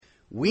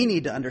we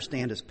need to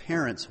understand as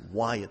parents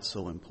why it's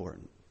so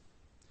important.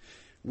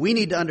 We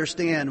need to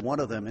understand one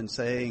of them in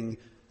saying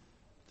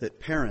that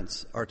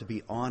parents are to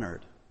be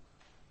honored.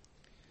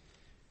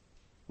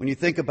 When you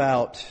think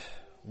about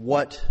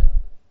what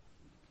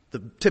the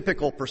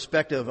typical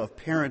perspective of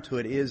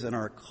parenthood is in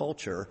our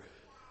culture,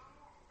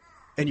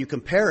 and you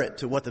compare it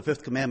to what the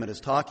Fifth Commandment is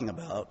talking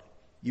about,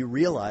 you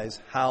realize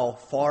how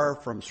far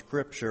from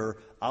Scripture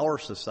our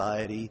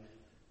society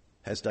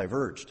has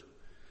diverged.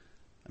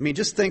 I mean,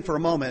 just think for a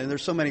moment, and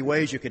there's so many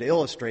ways you could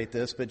illustrate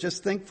this, but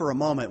just think for a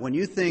moment, when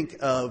you think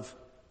of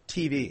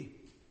TV,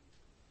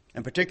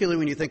 and particularly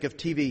when you think of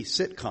TV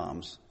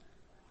sitcoms,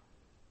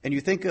 and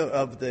you think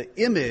of the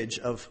image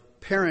of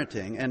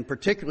parenting, and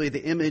particularly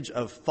the image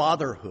of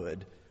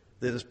fatherhood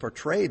that is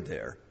portrayed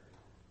there,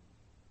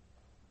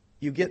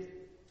 you get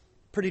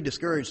pretty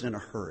discouraged in a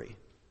hurry.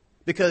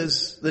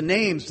 Because the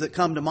names that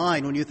come to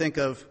mind when you think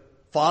of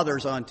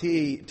fathers on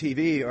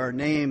TV are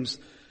names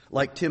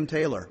like Tim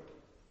Taylor,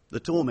 the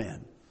Tool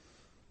Man,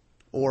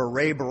 or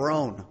Ray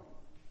Barone,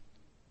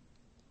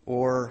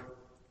 or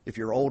if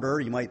you're older,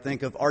 you might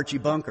think of Archie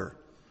Bunker,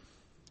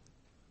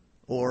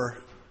 or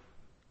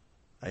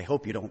I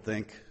hope you don't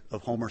think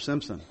of Homer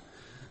Simpson.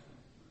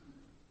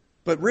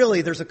 But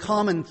really, there's a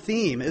common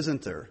theme,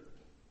 isn't there,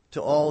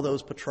 to all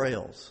those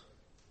portrayals?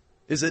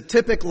 Is it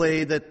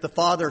typically that the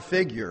father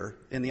figure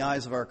in the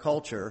eyes of our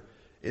culture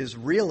is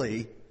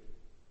really,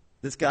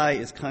 this guy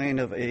is kind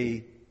of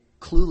a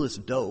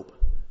clueless dope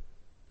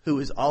who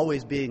is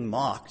always being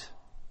mocked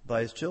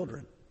by his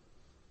children.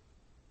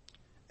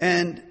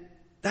 And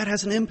that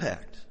has an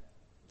impact.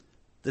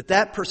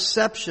 That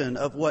perception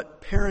of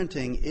what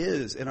parenting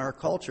is in our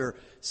culture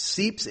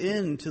seeps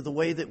into the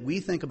way that we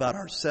think about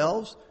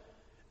ourselves,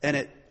 and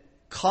it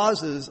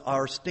causes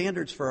our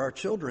standards for our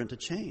children to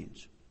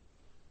change.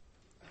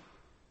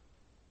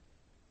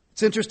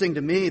 It's interesting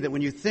to me that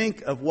when you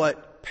think of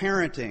what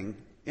parenting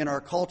in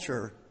our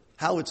culture,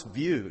 how it's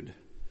viewed,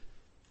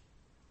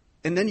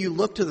 and then you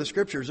look to the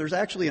Scriptures, there's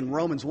actually in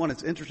Romans 1,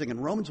 it's interesting, in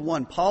Romans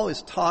 1, Paul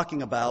is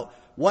talking about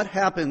what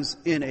happens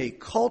in a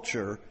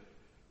culture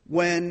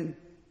when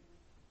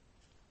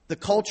the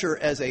culture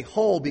as a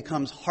whole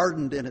becomes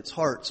hardened in its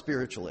heart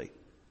spiritually.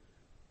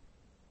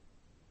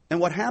 And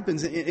what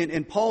happens,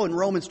 in Paul in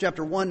Romans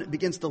chapter 1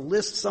 begins to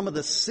list some of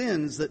the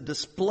sins that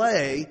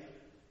display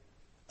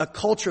a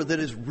culture that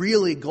has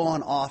really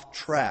gone off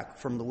track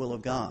from the will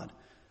of God.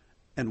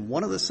 And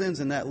one of the sins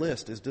in that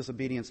list is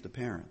disobedience to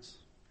parents.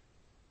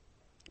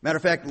 Matter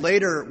of fact,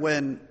 later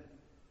when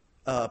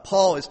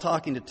Paul is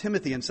talking to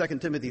Timothy in 2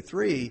 Timothy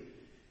 3,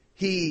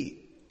 he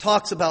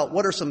talks about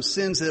what are some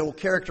sins that will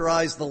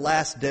characterize the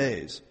last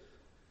days.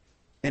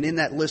 And in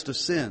that list of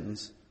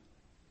sins,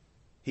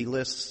 he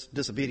lists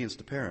disobedience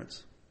to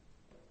parents.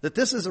 That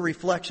this is a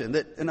reflection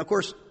that, and of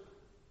course,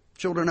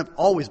 children have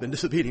always been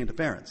disobedient to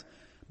parents.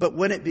 But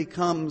when it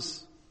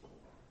becomes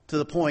to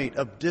the point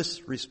of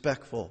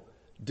disrespectful,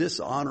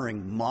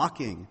 dishonoring,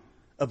 mocking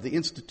of the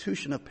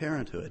institution of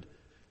parenthood,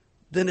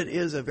 then it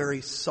is a very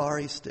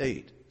sorry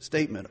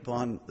statement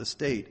upon the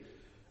state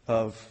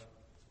of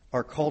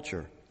our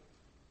culture.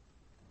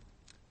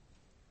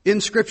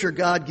 In Scripture,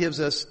 God gives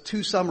us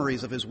two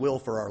summaries of His will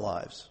for our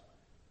lives.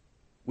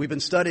 We've been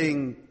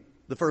studying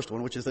the first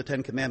one, which is the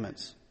Ten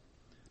Commandments.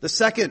 The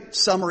second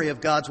summary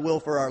of God's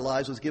will for our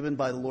lives was given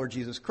by the Lord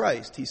Jesus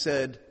Christ. He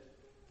said,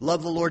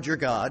 love the Lord your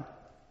God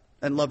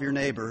and love your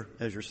neighbor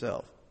as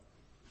yourself.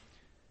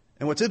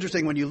 And what's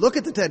interesting, when you look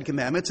at the Ten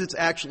Commandments, it's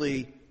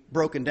actually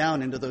broken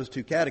down into those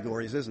two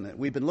categories, isn't it?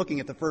 We've been looking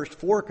at the first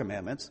four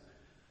commandments,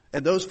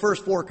 and those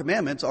first four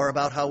commandments are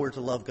about how we're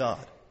to love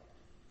God.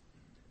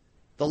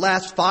 The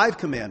last five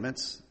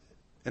commandments,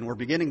 and we're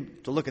beginning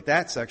to look at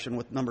that section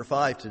with number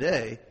 5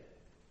 today,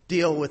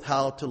 deal with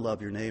how to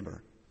love your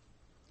neighbor.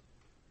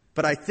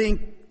 But I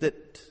think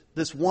that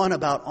this one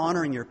about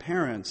honoring your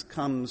parents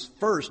comes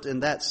first in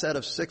that set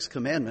of 6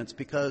 commandments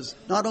because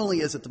not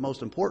only is it the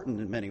most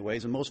important in many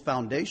ways and most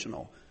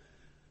foundational,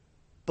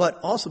 but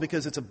also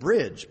because it's a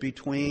bridge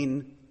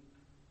between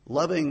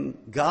loving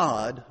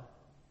God,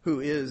 who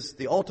is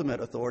the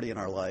ultimate authority in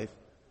our life,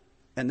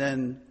 and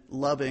then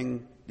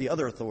loving the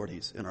other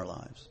authorities in our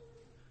lives.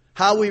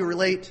 How we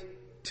relate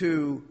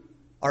to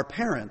our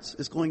parents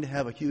is going to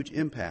have a huge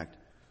impact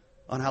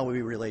on how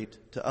we relate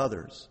to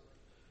others.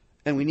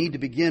 And we need to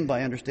begin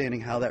by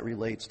understanding how that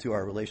relates to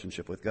our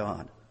relationship with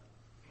God.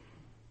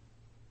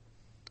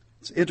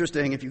 It's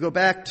interesting, if you go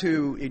back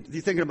to,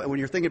 when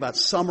you're thinking about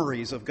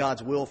summaries of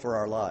God's will for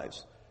our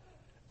lives,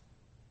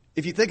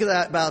 if you think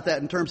about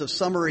that in terms of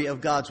summary of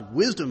God's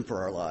wisdom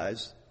for our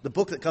lives, the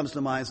book that comes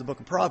to mind is the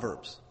book of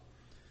Proverbs.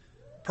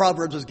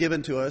 Proverbs was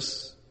given to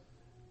us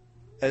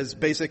as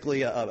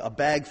basically a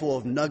bag full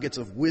of nuggets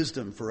of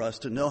wisdom for us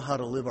to know how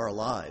to live our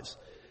lives.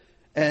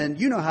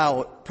 And you know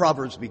how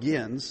Proverbs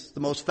begins. The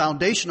most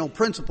foundational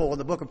principle in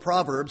the book of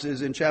Proverbs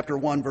is in chapter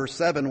 1, verse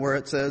 7, where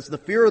it says, the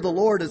fear of the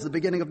Lord is the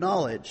beginning of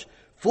knowledge.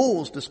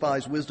 Fools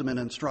despise wisdom and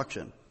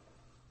instruction.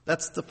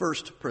 That's the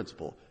first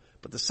principle.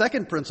 But the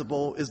second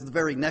principle is the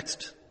very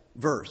next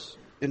verse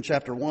in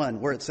chapter 1,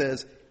 where it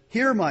says,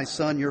 Hear, my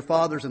son, your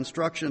father's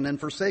instruction, and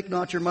forsake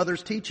not your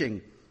mother's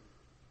teaching,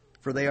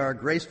 for they are a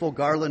graceful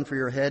garland for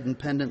your head and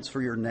pendants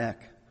for your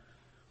neck.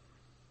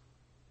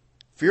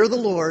 Fear the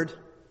Lord.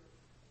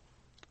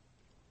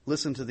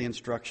 Listen to the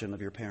instruction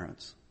of your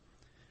parents.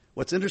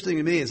 What's interesting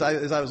to me is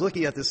as I was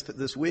looking at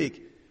this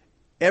week,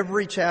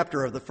 every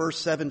chapter of the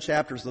first 7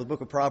 chapters of the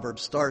book of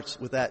Proverbs starts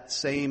with that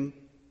same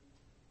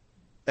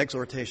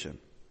exhortation.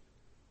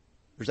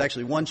 There's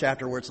actually one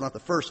chapter where it's not the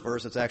first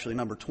verse, it's actually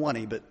number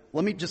 20, but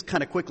let me just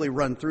kind of quickly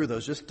run through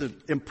those just to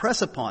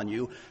impress upon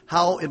you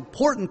how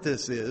important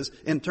this is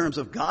in terms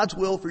of God's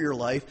will for your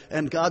life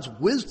and God's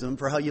wisdom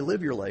for how you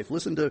live your life.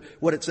 Listen to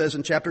what it says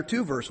in chapter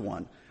 2, verse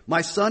 1.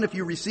 My son, if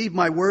you receive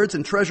my words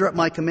and treasure up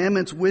my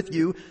commandments with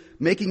you,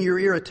 making your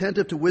ear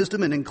attentive to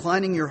wisdom and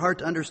inclining your heart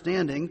to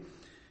understanding.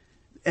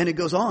 And it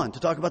goes on to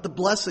talk about the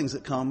blessings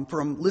that come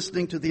from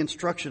listening to the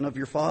instruction of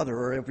your father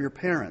or of your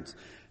parents.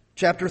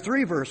 Chapter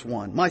 3, verse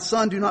 1. My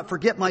son, do not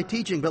forget my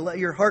teaching, but let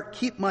your heart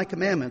keep my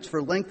commandments.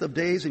 For length of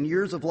days and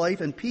years of life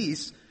and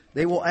peace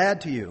they will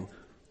add to you.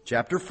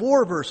 Chapter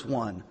 4, verse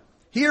 1.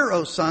 Hear,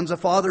 O sons, a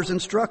father's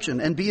instruction,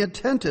 and be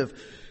attentive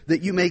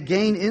that you may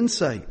gain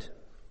insight.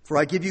 For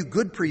I give you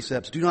good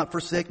precepts. Do not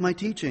forsake my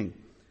teaching.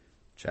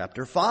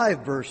 Chapter 5,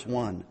 verse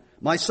 1.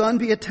 My son,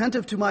 be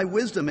attentive to my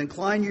wisdom.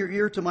 Incline your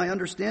ear to my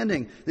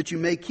understanding, that you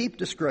may keep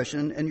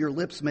discretion and your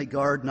lips may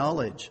guard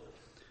knowledge.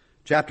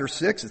 Chapter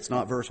 6, it's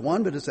not verse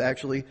 1, but it's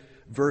actually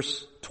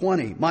verse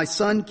 20. My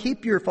son,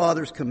 keep your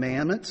father's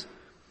commandments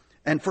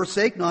and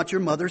forsake not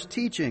your mother's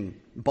teaching.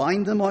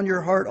 Bind them on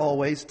your heart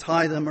always,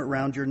 tie them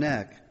around your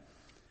neck.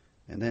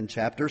 And then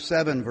chapter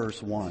 7,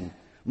 verse 1.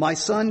 My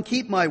son,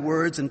 keep my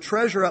words and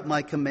treasure up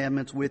my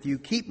commandments with you.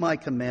 Keep my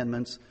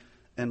commandments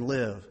and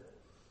live.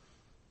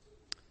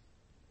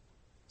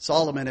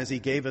 Solomon, as he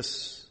gave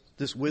us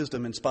this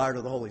wisdom inspired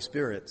of the Holy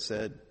Spirit,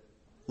 said,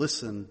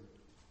 listen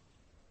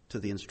to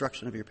the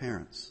instruction of your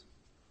parents.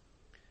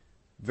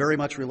 Very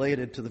much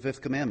related to the 5th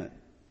commandment.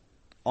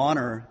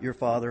 Honor your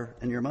father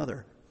and your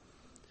mother.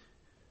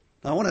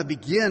 Now, I want to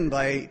begin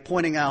by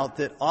pointing out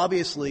that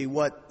obviously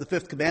what the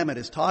 5th commandment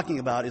is talking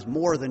about is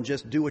more than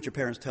just do what your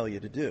parents tell you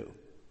to do.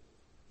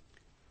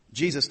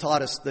 Jesus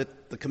taught us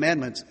that the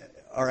commandments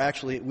are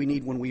actually,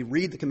 when we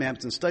read the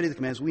commandments and study the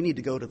commandments, we need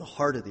to go to the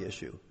heart of the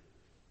issue.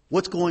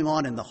 What's going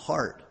on in the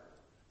heart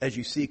as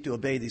you seek to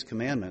obey these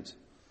commandments?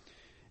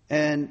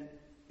 And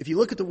if you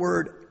look at the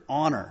word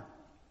honor,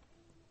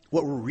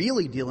 what we're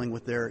really dealing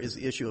with there is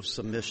the issue of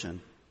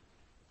submission.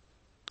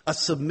 A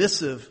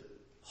submissive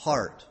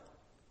heart.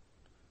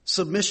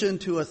 Submission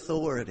to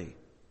authority.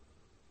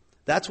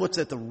 That's what's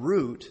at the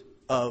root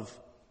of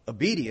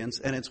obedience,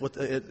 and it's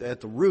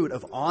at the root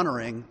of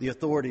honoring the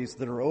authorities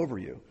that are over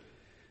you.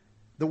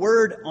 The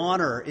word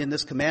honor in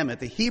this commandment,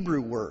 the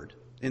Hebrew word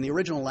in the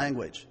original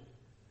language,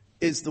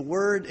 it's the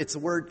word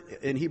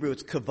in Hebrew,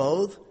 it's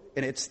kavod,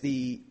 and it's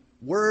the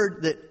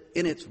word that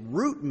in its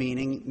root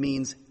meaning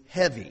means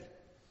heavy,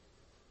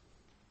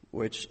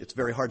 which it's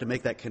very hard to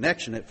make that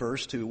connection at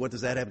first to what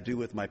does that have to do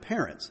with my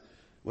parents?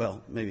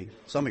 Well, maybe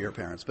some of your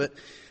parents, but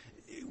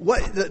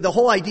the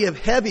whole idea of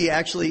heavy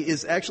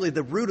is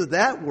the root of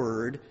that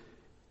word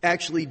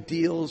actually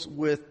deals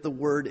with the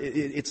word,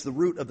 it's the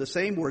root of the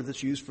same word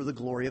that's used for the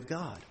glory of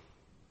God.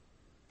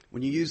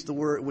 When you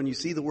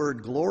see the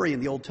word glory in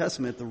the Old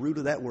Testament, the root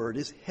of that word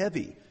is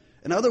heavy.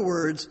 In other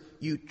words,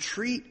 you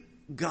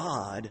treat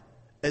God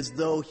as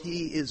though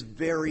he is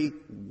very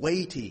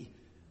weighty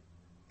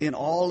in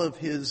all of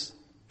his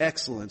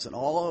excellence and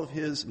all of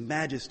his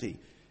majesty.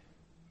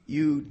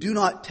 You do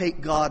not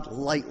take God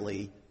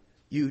lightly.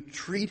 You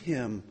treat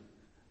him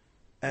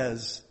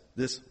as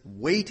this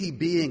weighty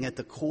being at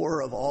the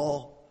core of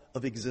all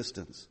of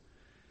existence.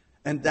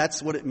 And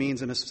that's what it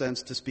means in a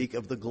sense to speak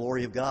of the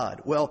glory of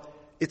God. Well,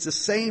 it's the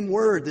same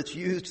word that's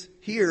used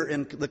here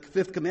in the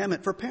 5th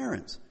commandment for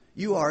parents.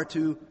 You are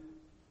to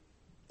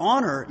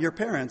honor your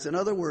parents. In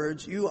other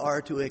words, you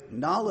are to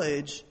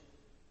acknowledge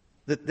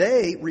that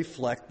they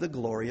reflect the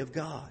glory of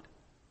God.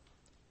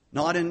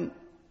 Not in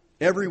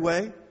every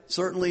way,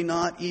 certainly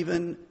not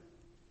even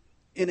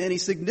in any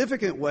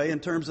significant way in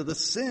terms of the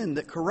sin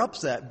that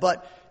corrupts that,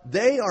 but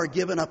they are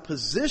given a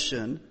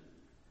position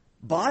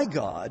by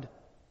God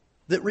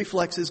that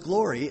reflects his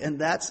glory, and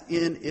that's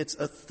in its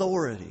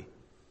authority,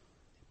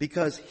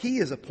 because he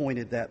has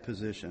appointed that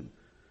position.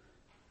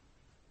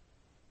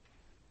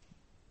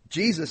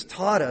 Jesus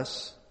taught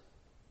us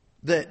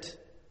that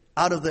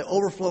out of the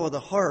overflow of the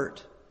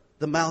heart,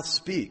 the mouth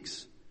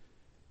speaks.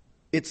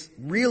 It's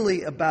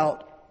really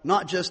about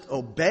not just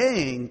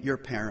obeying your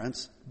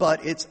parents,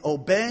 but it's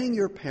obeying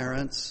your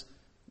parents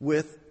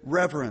with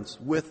reverence,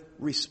 with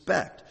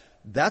respect.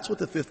 That's what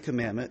the 5th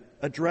commandment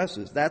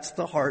addresses. That's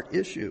the heart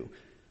issue.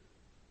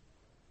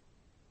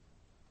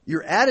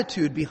 Your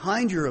attitude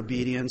behind your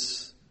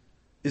obedience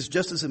is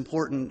just as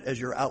important as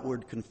your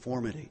outward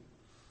conformity.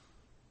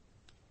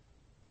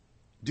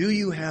 Do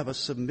you have a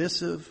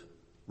submissive,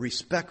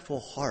 respectful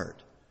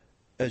heart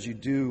as you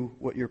do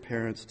what your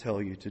parents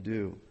tell you to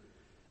do?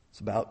 It's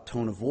about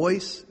tone of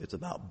voice. It's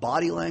about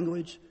body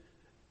language.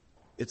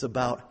 It's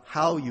about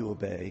how you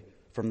obey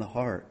from the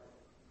heart.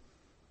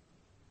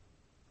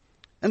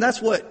 And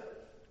that's what,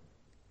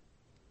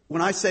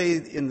 when I say,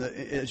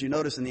 as you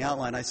notice in the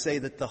outline, I say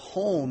that the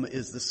home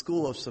is the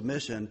school of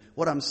submission.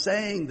 What I'm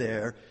saying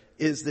there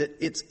is that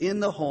it's in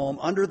the home,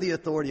 under the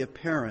authority of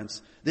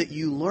parents, that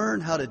you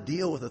learn how to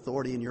deal with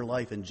authority in your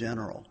life in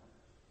general.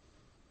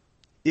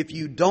 If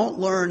you don't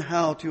learn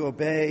how to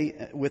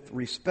obey with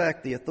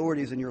respect the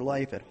authorities in your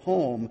life at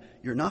home,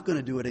 you're not going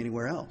to do it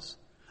anywhere else.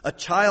 A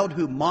child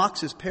who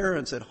mocks his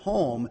parents at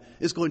home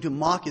is going to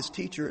mock his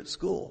teacher at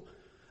school.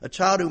 A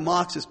child who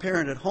mocks his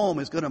parent at home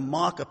is going to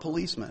mock a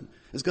policeman,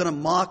 is going to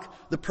mock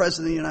the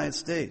President of the United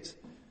States,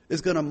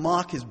 is going to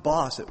mock his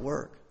boss at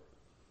work.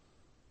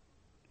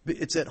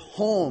 It's at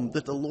home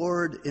that the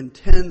Lord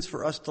intends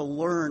for us to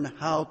learn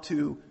how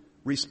to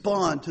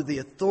respond to the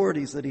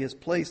authorities that He has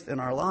placed in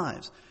our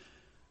lives.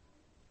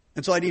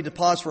 And so I need to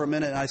pause for a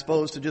minute, I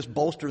suppose, to just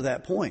bolster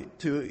that point,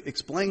 to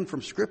explain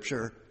from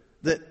Scripture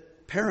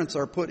that parents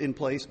are put in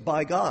place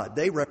by God.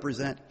 They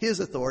represent His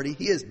authority.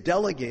 He has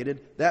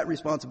delegated that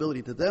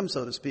responsibility to them,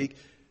 so to speak.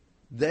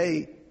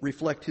 They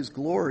reflect His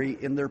glory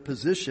in their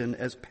position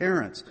as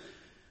parents.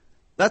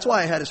 That's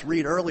why I had us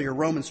read earlier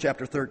Romans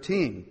chapter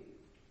 13.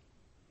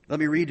 Let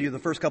me read to you the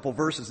first couple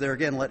verses there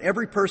again. Let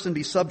every person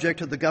be subject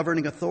to the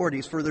governing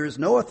authorities, for there is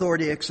no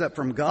authority except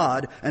from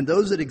God, and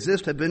those that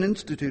exist have been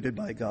instituted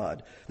by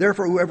God.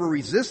 Therefore, whoever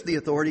resists the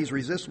authorities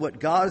resists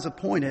what God has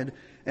appointed,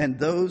 and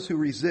those who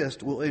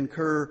resist will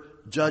incur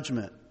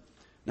judgment.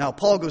 Now,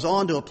 Paul goes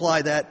on to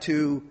apply that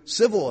to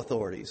civil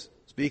authorities,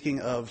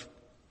 speaking of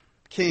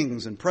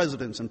kings and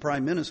presidents and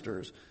prime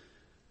ministers.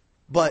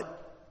 But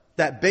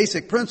that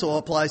basic principle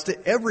applies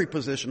to every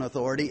position of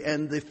authority,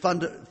 and the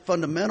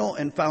fundamental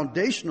and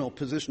foundational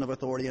position of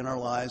authority in our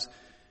lives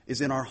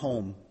is in our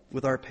home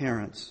with our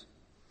parents.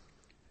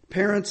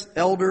 Parents,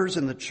 elders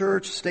in the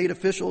church, state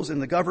officials in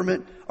the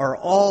government are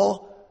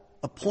all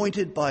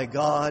appointed by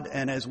God,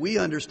 and as we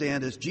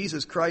understand, as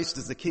Jesus Christ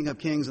is the King of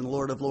Kings and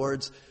Lord of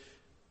Lords,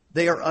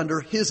 they are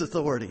under His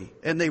authority,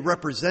 and they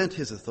represent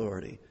His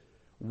authority,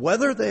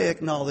 whether they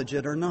acknowledge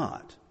it or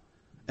not.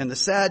 And the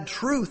sad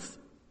truth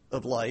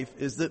of life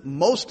is that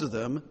most of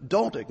them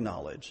don't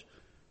acknowledge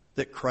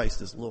that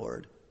Christ is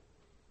Lord.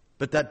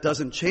 But that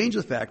doesn't change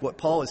the fact what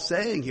Paul is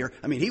saying here.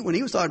 I mean, when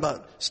he was talking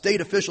about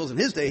state officials in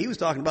his day, he was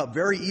talking about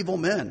very evil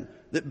men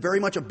that very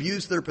much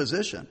abused their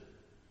position.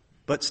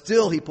 But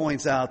still, he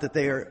points out that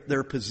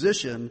their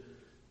position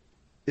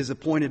is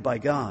appointed by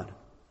God.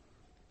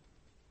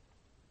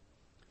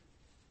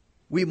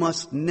 We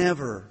must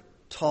never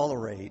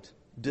tolerate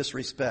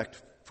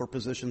disrespect for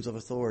positions of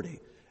authority.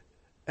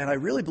 And I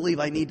really believe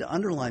I need to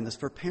underline this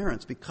for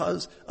parents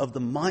because of the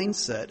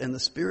mindset and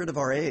the spirit of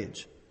our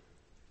age.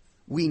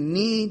 We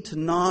need to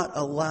not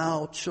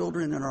allow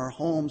children in our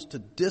homes to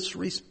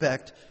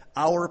disrespect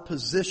our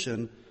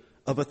position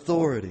of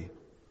authority.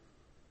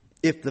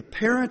 If the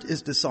parent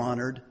is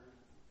dishonored,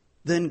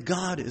 then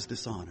God is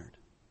dishonored.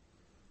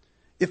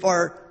 If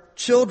our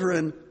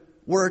children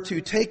were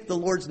to take the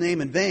Lord's name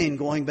in vain,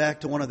 going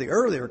back to one of the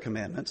earlier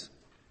commandments,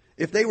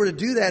 if they were to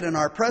do that in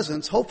our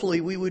presence,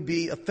 hopefully we would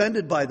be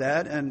offended by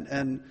that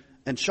and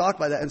shocked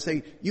by that and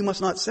say, you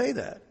must not say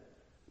that.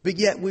 But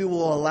yet we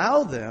will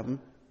allow them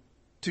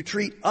to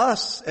treat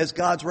us as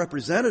God's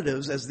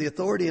representatives, as the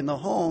authority in the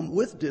home,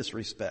 with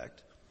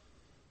disrespect.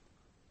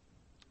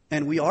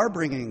 And we are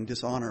bringing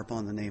dishonor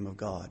upon the name of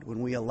God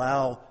when we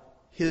allow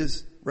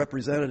His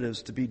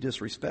representatives to be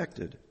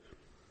disrespected.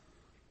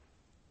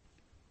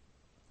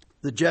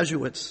 The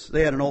Jesuits,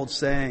 they had an old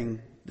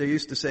saying. They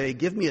used to say,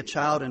 give me a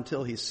child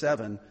until he's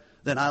 7,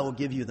 then I will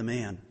give you the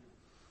man.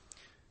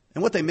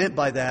 And what they meant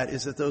by that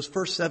is that those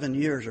first 7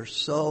 years are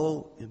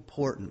so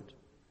important.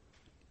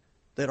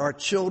 That our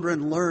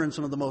children learn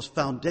some of the most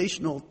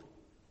foundational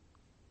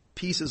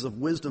pieces of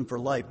wisdom for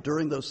life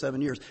during those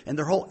 7 years. And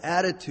their whole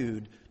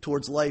attitude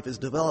towards life is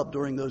developed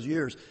during those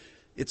years.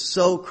 It's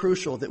so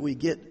crucial that we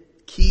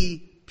get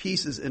key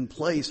pieces in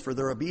place for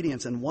their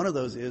obedience. And one of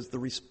those is the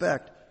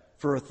respect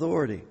for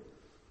authority.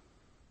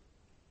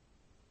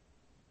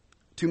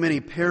 Too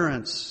many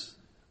parents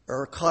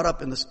are caught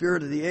up in the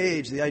spirit of the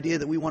age, the idea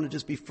that we want to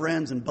just be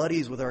friends and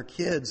buddies with our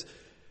kids.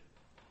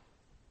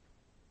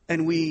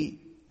 And we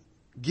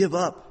give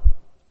up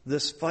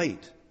this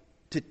fight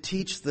to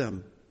teach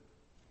them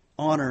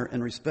honor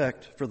and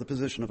respect for the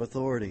position of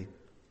authority.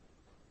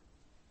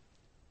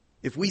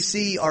 If we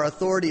see our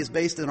authority is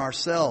based in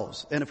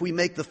ourselves, and if we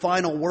make the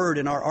final word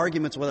in our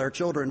arguments with our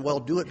children, well,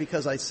 do it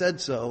because I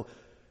said so,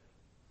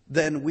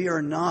 then we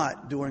are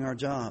not doing our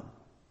job.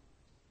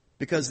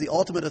 Because the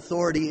ultimate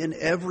authority in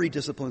every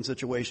discipline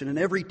situation, in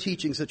every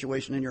teaching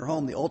situation in your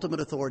home, the ultimate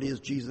authority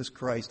is Jesus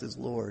Christ as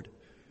Lord.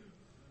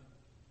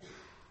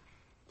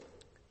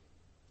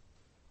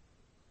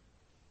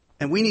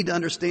 And we need to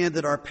understand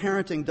that our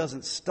parenting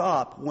doesn't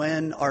stop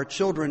when our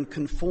children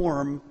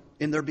conform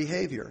in their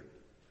behavior.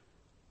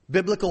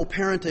 Biblical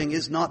parenting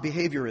is not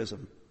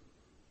behaviorism.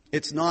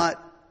 It's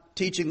not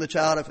teaching the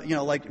child,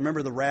 like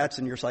remember the rats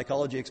in your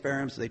psychology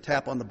experiments, they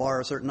tap on the bar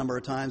a certain number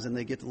of times and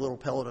they get the little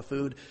pellet of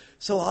food.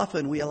 So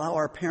often we allow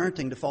our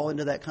parenting to fall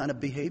into that kind of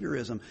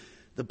behaviorism.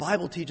 The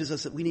Bible teaches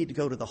us that we need to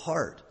go to the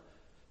heart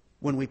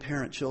when we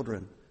parent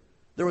children.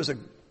 There was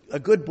a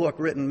good book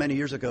written many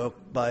years ago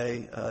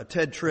by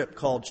Ted Tripp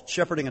called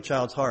Shepherding a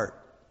Child's Heart.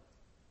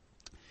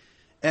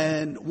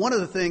 And one of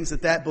the things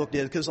that book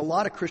did, because a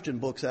lot of Christian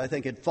books, I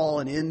think, had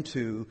fallen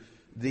into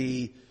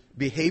the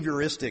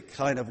behavioristic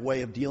kind of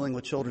way of dealing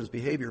with children's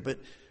behavior. But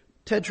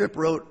Ted Tripp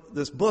wrote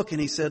this book,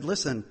 and he said,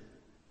 listen,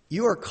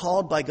 you are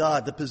called by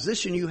God. The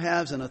position you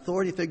have as an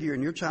authority figure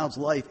in your child's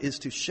life is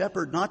to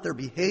shepherd not their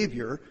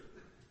behavior.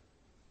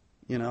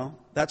 You know,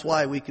 that's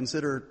why we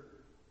consider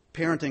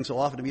parenting so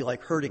often to be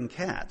like herding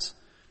cats,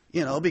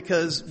 you know,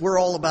 because we're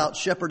all about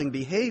shepherding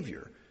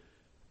behavior.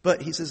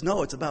 But he says,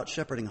 no, it's about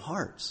shepherding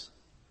hearts.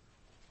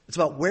 It's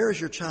about where is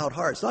your child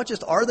heart. It's not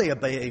just are they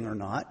obeying or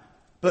not,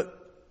 but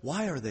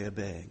why are they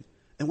obeying?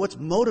 And what's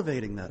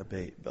motivating that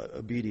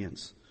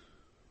obedience?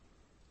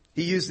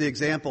 He used the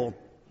example,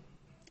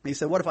 he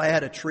said, what if I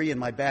had a tree in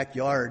my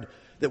backyard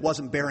that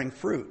wasn't bearing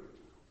fruit?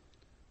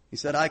 He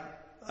said, I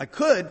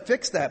could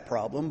fix that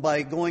problem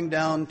by going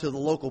down to the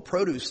local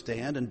produce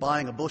stand and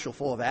buying a bushel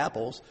full of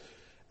apples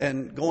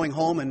and going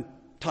home and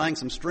tying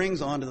some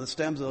strings onto the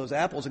stems of those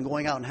apples and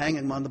going out and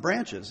hanging them on the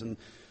branches. And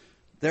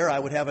there I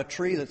would have a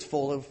tree that's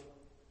full of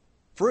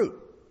fruit.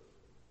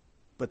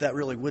 But that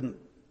really wouldn't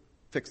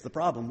fix the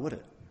problem, would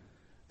it?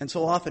 And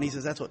so often he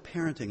says that's what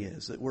parenting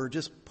is, that we're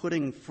just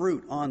putting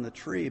fruit on the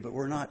tree, but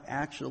we're not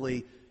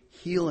actually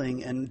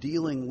healing and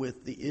dealing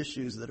with the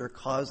issues that are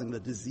causing the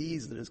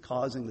disease that is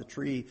causing the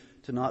tree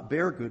to not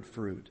bear good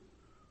fruit.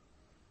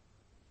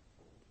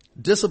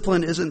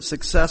 Discipline isn't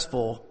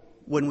successful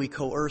when we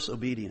coerce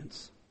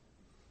obedience.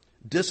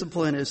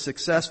 Discipline is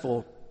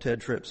successful,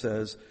 Ted Tripp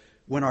says,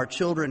 when our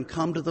children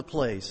come to the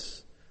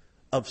place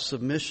of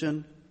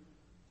submission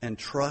and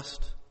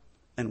trust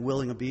and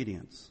willing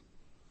obedience.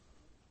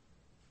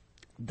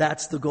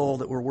 That's the goal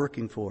that we're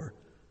working for.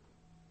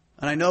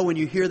 And I know when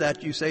you hear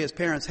that, you say as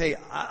parents, hey,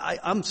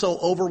 I'm so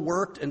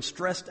overworked and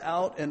stressed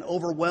out and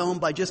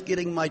overwhelmed by just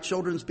getting my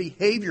children's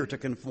behavior to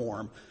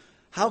conform.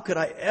 How could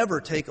I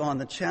ever take on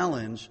the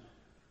challenge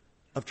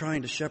of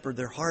trying to shepherd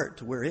their heart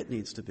to where it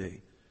needs to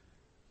be?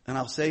 And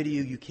I'll say to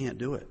you, you can't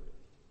do it.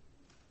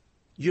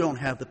 You don't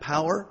have the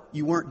power,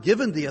 you weren't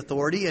given the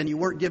authority, and you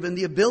weren't given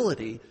the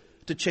ability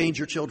to change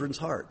your children's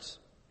hearts.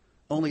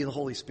 Only the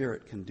Holy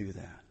Spirit can do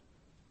that.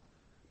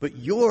 But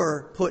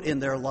you're put in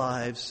their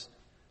lives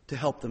to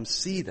help them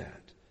see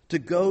that, to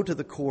go to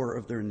the core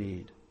of their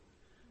need.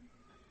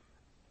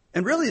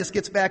 And really this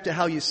gets back to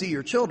how you see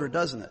your children,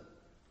 doesn't it?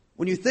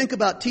 When you think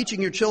about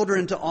teaching your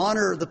children to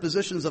honor the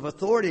positions of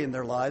authority in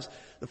their lives,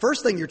 the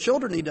first thing your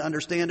children need to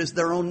understand is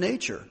their own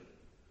nature.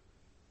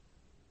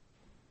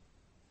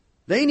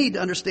 They need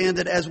to understand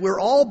that as we're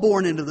all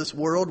born into this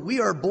world, we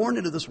are born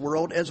into this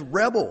world as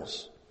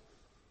rebels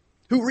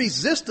who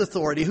resist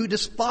authority, who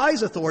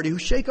despise authority, who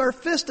shake our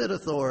fist at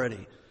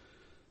authority.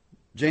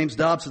 James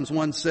Dobson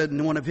once said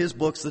in one of his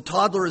books, the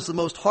toddler is the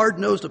most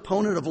hard-nosed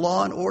opponent of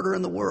law and order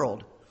in the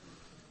world.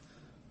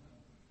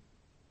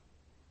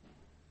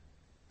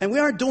 And we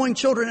aren't doing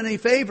children any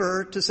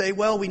favor to say,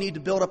 well, we need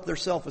to build up their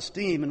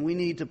self-esteem and we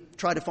need to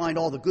try to find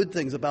all the good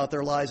things about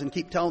their lives and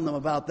keep telling them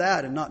about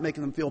that and not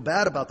making them feel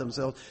bad about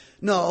themselves.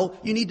 No,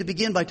 you need to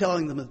begin by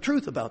telling them the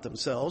truth about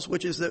themselves,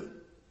 which is that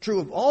true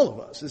of all of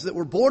us, is that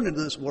we're born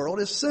into this world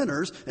as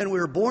sinners and we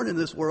were born in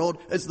this world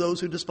as those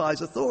who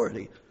despise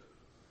authority.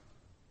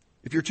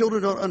 If your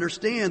children don't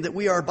understand that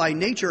we are by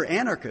nature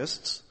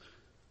anarchists,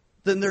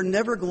 then they're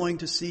never going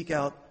to seek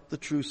out the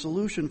true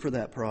solution for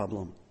that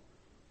problem.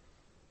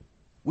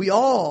 We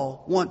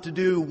all want to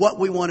do what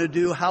we want to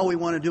do, how we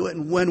want to do it,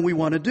 and when we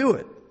want to do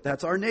it.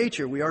 That's our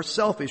nature. We are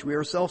selfish. We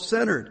are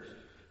self-centered.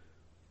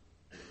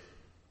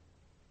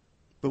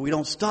 But we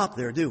don't stop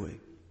there, do we?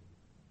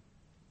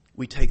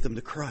 We take them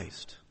to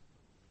Christ.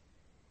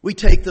 We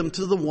take them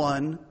to the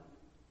one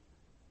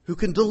who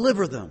can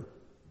deliver them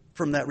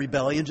from that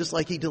rebellion, just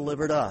like He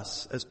delivered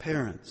us as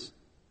parents.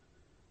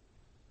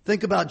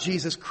 Think about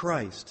Jesus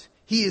Christ.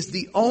 He is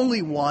the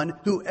only one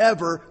who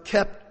ever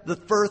kept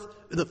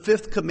the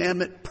fifth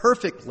commandment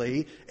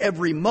perfectly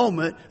every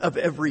moment of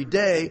every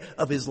day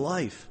of His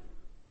life.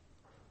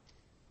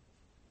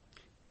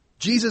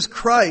 Jesus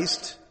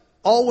Christ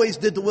always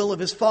did the will of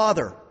His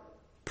Father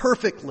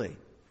perfectly.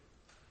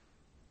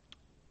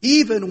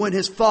 Even when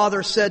His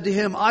Father said to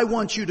Him, I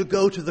want you to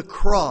go to the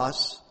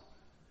cross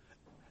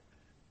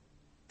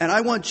and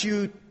I want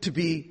you to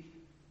be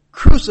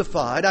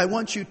crucified. I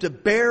want you to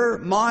bear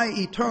my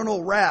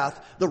eternal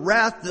wrath, the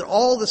wrath that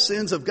all the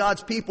sins of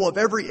God's people of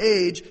every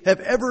age have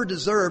ever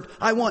deserved.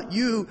 I want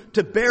you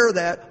to bear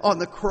that on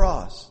the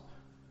cross.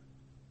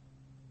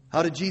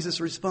 How did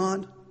Jesus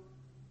respond?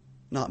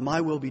 Not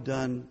my will be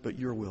done, but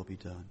your will be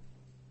done.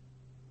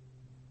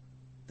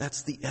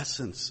 That's the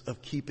essence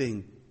of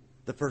keeping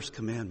the first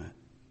commandment.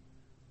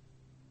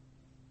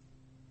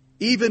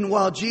 Even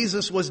while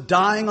Jesus was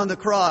dying on the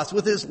cross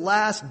with His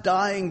last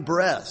dying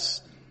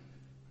breaths,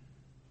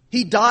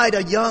 He died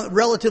a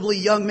relatively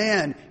young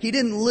man. He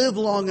didn't live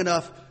long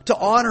enough to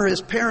honor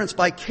his parents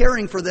by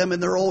caring for them in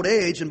their old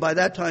age. And by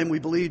that time, we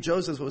believe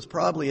Joseph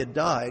had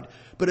died.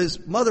 But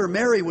his mother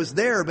Mary was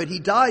there, but he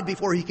died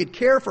before he could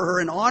care for her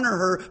and honor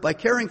her by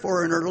caring for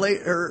her in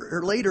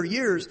her later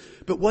years.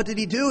 But what did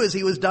he do as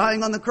he was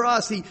dying on the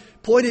cross? He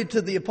pointed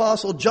to the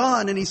apostle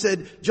John and he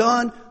said,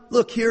 John,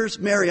 look, here's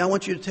Mary. I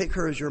want you to take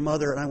her as your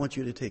mother and I want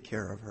you to take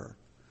care of her.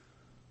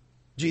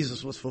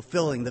 Jesus was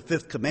fulfilling the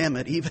fifth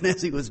commandment even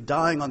as he was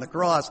dying on the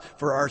cross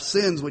for our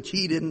sins, which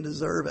he didn't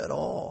deserve at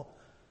all.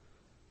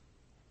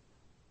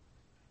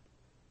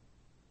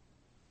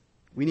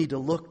 We need to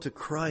look to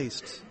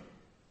Christ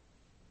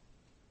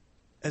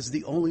as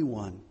the only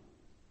one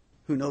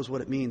who knows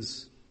what it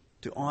means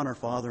to honor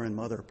father and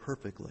mother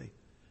perfectly.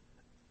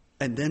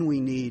 And then we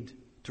need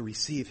to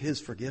receive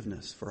his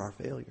forgiveness for our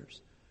failures.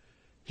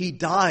 He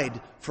died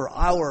for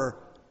our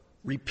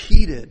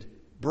repeated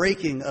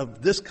breaking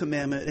of this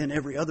commandment and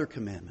every other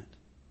commandment.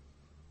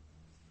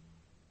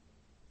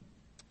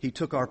 He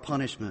took our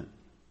punishment.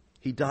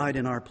 He died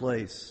in our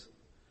place.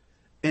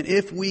 And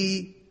if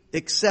we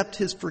accept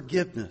his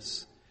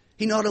forgiveness,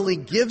 he not only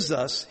gives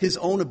us his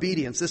own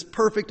obedience, this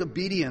perfect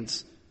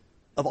obedience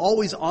of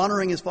always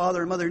honoring his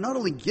father and mother, he not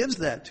only gives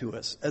that to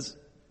us as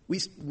we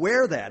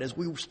wear that, as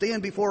we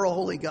stand before a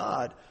holy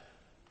God,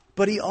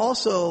 but he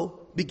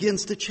also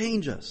begins to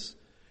change us.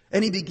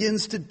 And he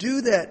begins to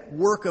do that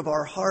work of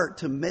our heart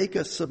to make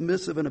us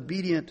submissive and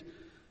obedient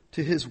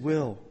to his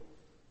will.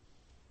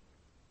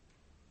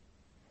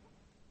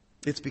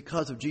 It's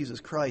because of Jesus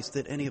Christ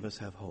that any of us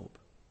have hope.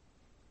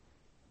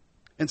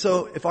 And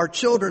so if our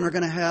children are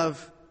going to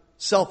have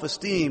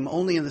self-esteem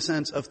only in the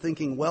sense of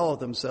thinking well of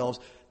themselves,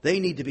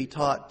 they need to be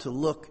taught to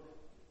look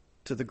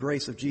to the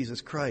grace of Jesus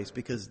Christ,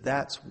 because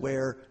that's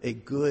where a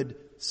good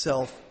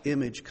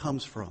self-image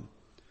comes from.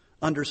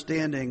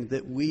 Understanding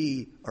that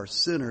we are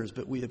sinners,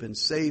 but we have been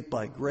saved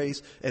by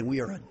grace, and we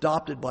are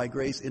adopted by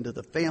grace into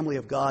the family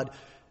of God,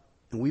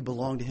 and we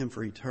belong to him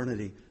for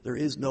eternity. There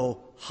is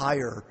no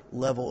higher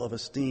level of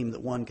esteem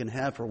that one can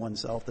have for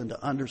oneself than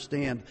to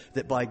understand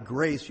that by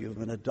grace you have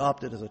been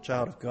adopted as a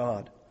child of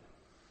God.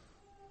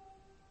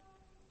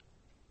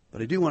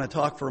 But I do want to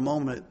talk for a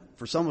moment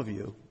for some of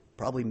you,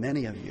 probably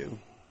many of you,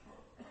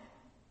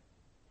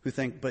 who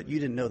think, but you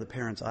didn't know the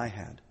parents I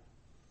had.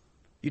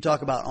 You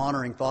talk about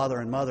honoring father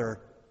and mother.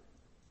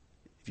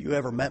 If you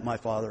ever met my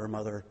father or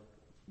mother,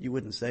 you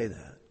wouldn't say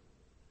that.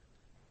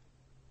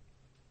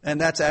 And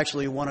that's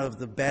actually one of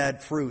the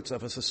bad fruits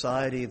of a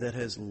society that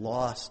has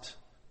lost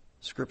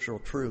scriptural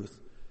truth,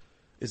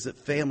 is that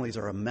families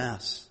are a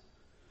mess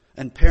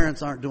and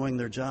parents aren't doing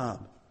their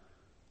job.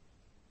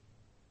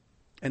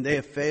 And they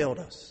have failed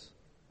us.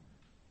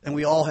 And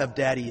we all have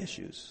daddy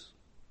issues.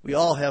 We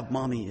all have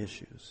mommy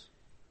issues.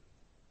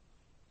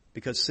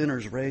 Because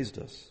sinners raised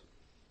us.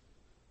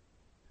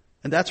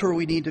 And that's where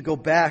we need to go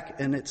back.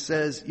 And it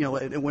says,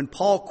 when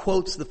Paul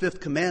quotes the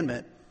fifth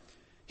commandment,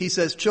 he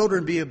says,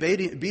 children, be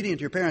obedient to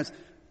your parents.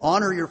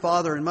 Honor your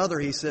father and mother,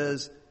 he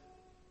says,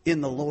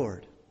 in the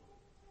Lord.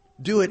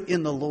 Do it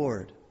in the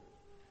Lord.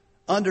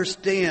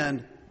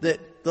 Understand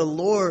that the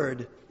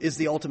Lord is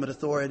the ultimate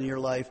authority in your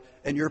life,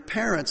 and your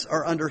parents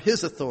are under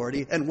his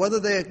authority, and whether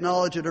they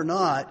acknowledge it or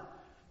not,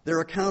 they're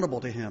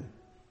accountable to him.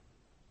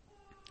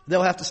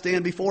 They'll have to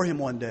stand before him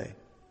one day.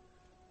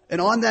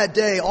 And on that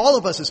day, all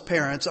of us as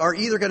parents are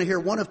either going to hear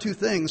one of two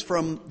things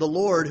from the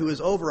Lord who is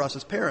over us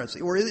as parents.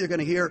 We're either going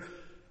to hear,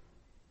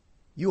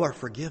 you are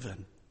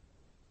forgiven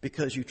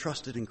because you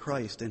trusted in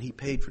Christ and he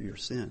paid for your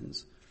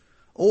sins.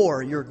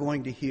 Or you're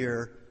going to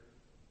hear,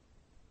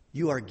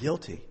 you are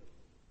guilty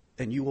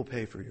and you will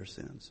pay for your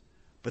sins.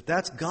 But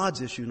that's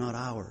God's issue, not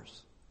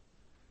ours.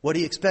 What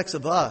he expects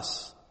of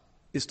us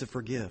is to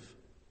forgive.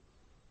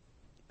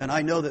 And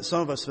I know that some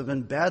of us have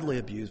been badly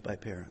abused by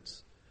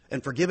parents.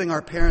 And forgiving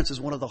our parents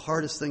is one of the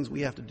hardest things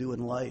we have to do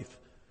in life.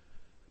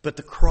 But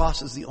the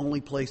cross is the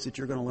only place that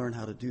you're going to learn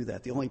how to do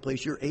that. The only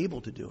place you're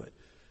able to do it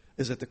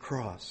is at the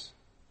cross.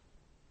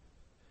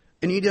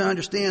 And you need to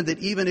understand that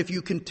even if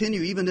you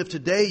continue, even if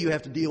today you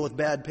have to deal with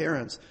bad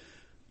parents,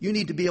 you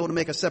need to be able to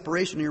make a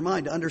separation in your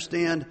mind to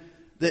understand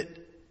that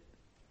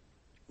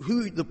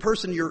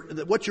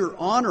what you're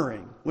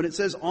honoring, when it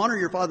says honor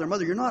your father and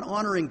mother, you're not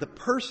honoring the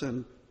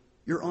person,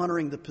 you're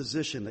honoring the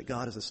position that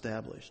God has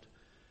established.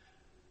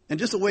 And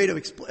just a way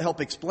to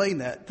help explain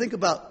that, think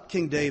about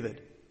King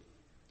David.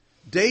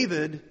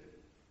 David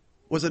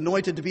was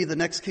anointed to be the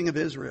next king of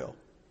Israel.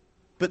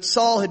 But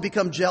Saul had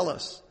become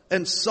jealous,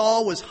 and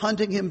Saul was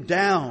hunting him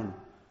down.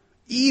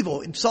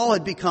 Evil. Saul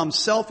had become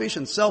selfish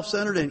and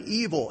self-centered and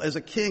evil as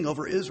a king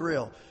over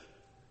Israel.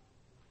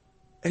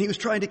 And he was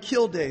trying to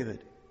kill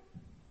David.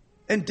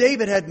 And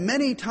David had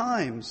many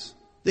times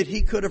that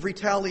he could have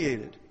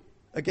retaliated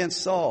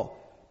against Saul.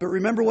 But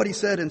remember what he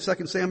said in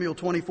 2 Samuel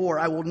 24,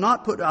 I will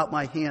not put out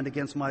my hand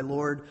against my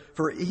Lord,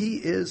 for he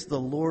is the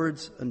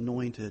Lord's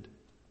anointed.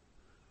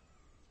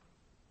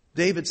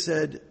 David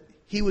said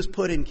he was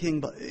put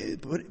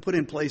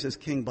in place as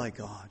king by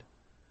God.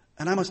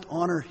 And I must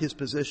honor his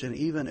position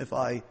even if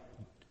I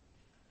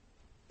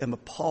am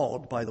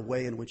appalled by the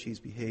way in which he's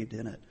behaved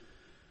in it.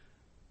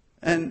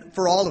 And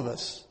for all of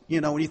us,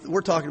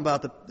 we're talking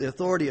about the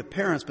authority of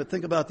parents, but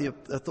think about the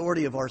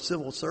authority of our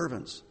civil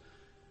servants.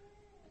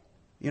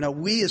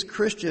 We as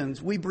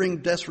Christians, we bring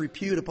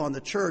disrepute upon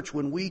the church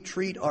when we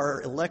treat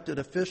our elected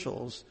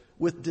officials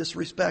with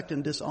disrespect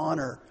and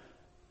dishonor.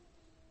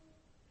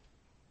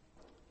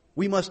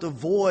 We must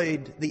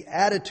avoid the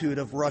attitude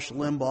of Rush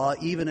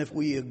Limbaugh, even if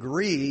we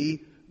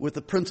agree with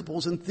the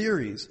principles and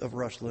theories of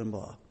Rush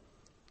Limbaugh.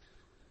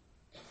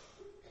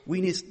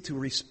 We need to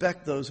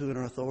respect those who are in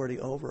authority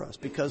over us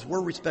because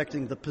we're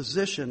respecting the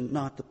position,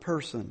 not the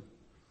person.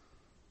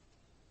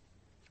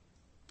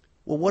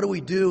 Well, what do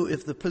we do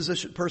if the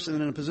person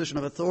in a position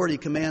of authority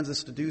commands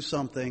us to do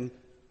something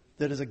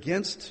that is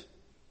against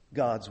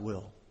God's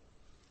will?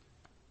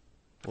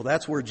 Well,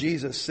 that's where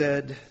Jesus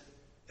said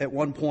at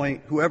one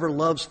point, "Whoever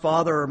loves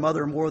father or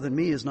mother more than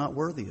me is not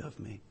worthy of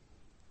me."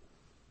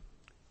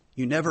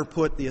 You never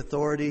put the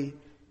authority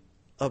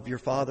of your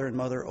father and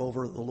mother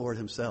over the Lord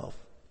himself.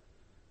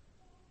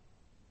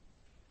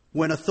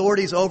 When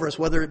authorities over us,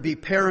 whether it be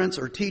parents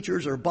or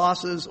teachers or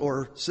bosses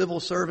or civil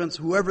servants,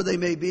 whoever they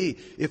may be,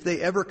 if they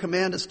ever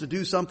command us to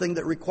do something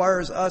that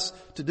requires us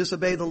to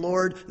disobey the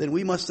Lord, then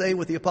we must say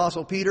with the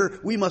Apostle Peter,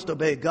 we must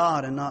obey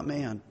God and not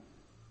man.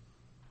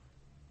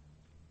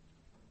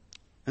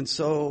 And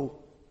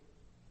so,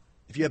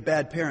 if you have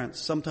bad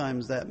parents,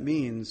 sometimes that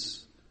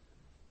means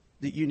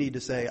that you need to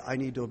say, I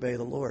need to obey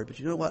the Lord. But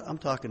you know what? I'm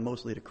talking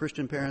mostly to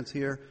Christian parents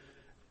here.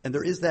 And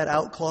there is that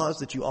out clause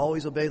that you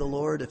always obey the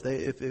Lord if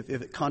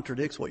it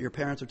contradicts what your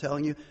parents are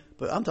telling you.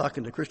 But I'm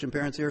talking to Christian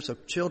parents here. So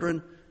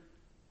children,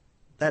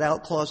 that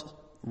out clause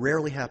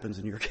rarely happens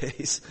in your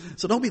case.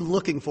 So don't be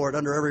looking for it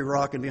under every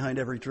rock and behind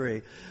every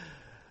tree.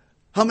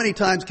 How many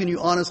times can you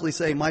honestly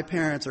say, my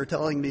parents are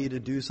telling me to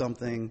do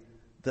something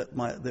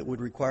that would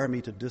require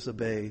me to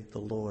disobey the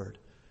Lord?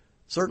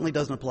 Certainly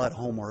doesn't apply to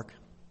homework.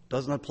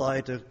 Doesn't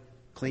apply to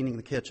cleaning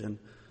the kitchen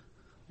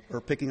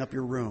or picking up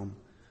your room.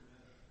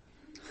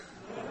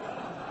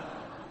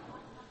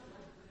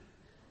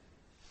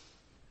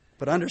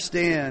 But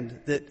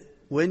understand that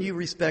when you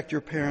respect your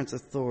parents'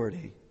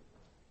 authority,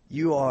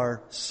 you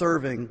are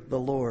serving the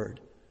Lord.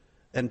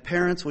 And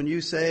parents, when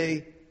you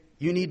say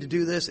you need to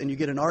do this and you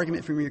get an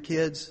argument from your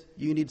kids,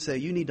 you need to say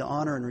you need to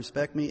honor and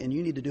respect me, and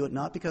you need to do it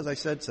not because I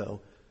said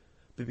so,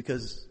 but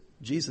because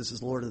Jesus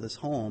is Lord of this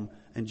home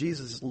and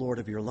Jesus is Lord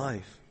of your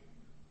life.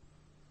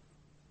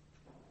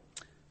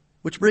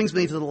 Which brings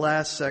me to the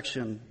last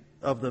section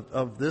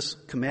of this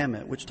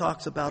commandment, which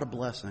talks about a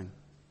blessing.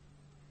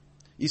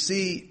 You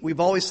see, we've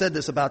always said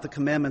this about the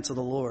commandments of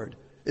the Lord,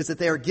 is that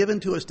they are given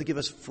to us to give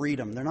us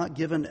freedom. They're not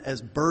given as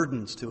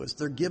burdens to us.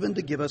 They're given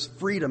to give us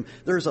freedom.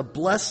 There's a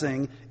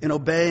blessing in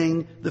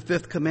obeying the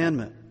fifth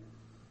commandment.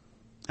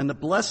 And the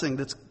blessing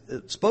that's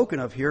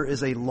spoken of here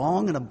is a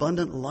long and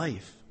abundant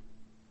life.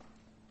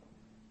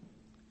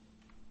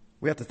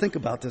 We have to think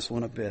about this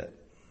one a bit.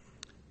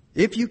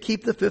 If you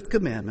keep the fifth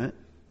commandment,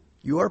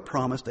 you are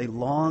promised a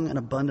long and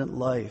abundant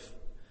life.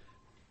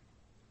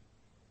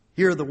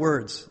 Here are the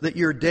words, that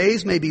your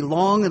days may be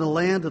long in the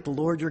land that the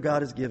Lord your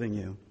God is giving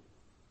you.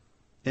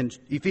 In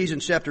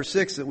Ephesians chapter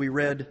 6 that we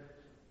read,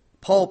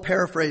 Paul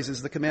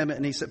paraphrases the commandment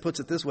and he puts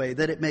it this way,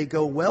 that it may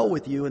go well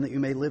with you and that you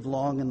may live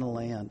long in the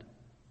land.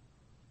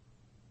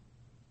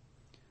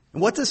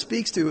 And what this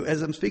speaks to,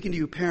 as I'm speaking to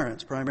you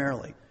parents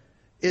primarily,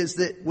 is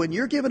that when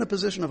you're given a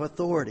position of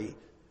authority,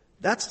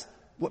 that's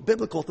what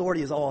biblical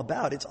authority is all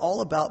about. It's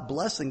all about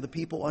blessing the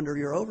people under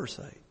your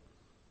oversight.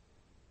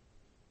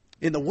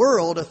 In the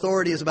world,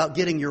 authority is about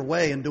getting your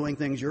way and doing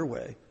things your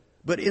way.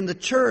 But in the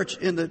church,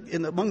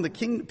 among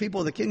the people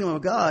of the kingdom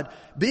of God,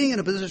 being in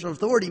a position of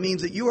authority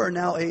means that you are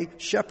now a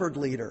shepherd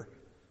leader.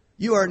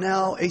 You are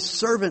now a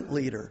servant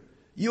leader.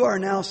 You are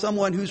now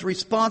someone who's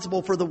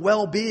responsible for the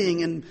well-being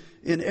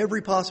in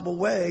every possible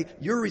way.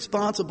 You're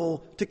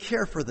responsible to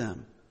care for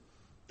them.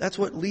 That's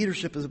what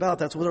leadership is about.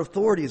 That's what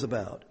authority is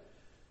about.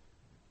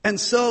 And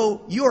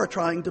so you are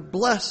trying to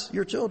bless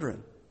your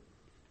children.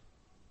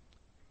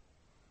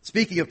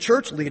 Speaking of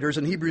church leaders,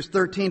 in Hebrews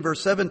 13,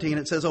 verse 17,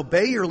 it says,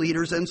 obey your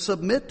leaders and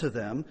submit to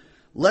them.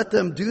 Let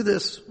them do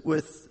this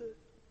with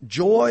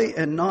joy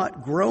and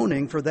not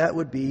groaning, for that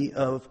would be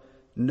of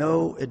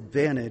no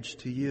advantage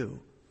to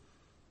you.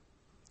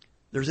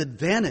 There's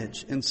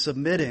advantage in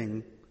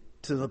submitting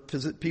to the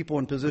people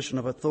in position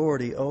of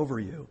authority over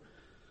you.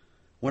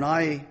 When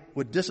I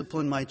would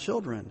discipline my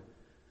children,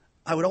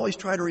 I would always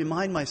try to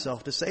remind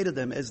myself to say to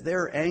them, as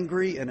they're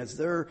angry and as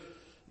they're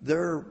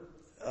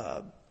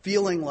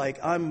feeling like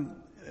I'm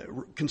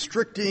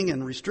constricting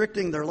and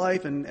restricting their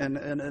life, and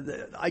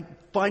I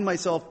find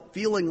myself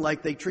feeling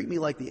like they treat me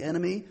like the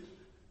enemy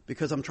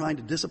because I'm trying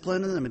to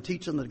discipline them and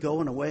teach them to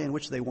go in a way in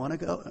which they want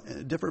to go,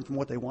 different from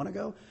what they want to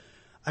go.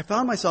 I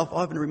found myself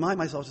often remind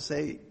myself to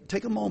say,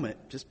 take a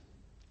moment, just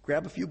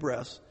grab a few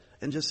breaths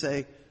and just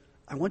say,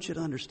 I want you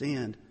to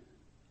understand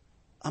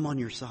I'm on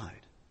your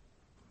side.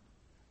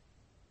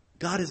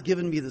 God has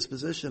given me this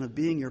position of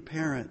being your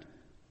parent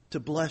to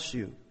bless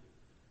you,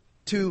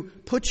 to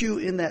put you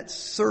in that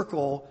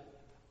circle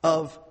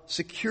of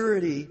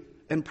security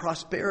and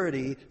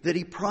prosperity that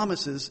He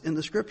promises in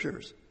the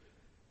Scriptures.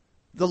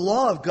 The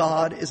law of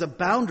God is a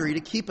boundary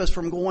to keep us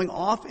from going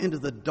off into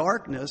the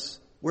darkness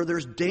where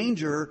there's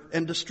danger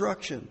and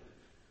destruction.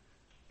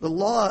 The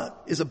law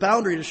is a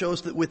boundary to show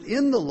us that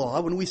within the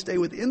law, when we stay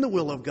within the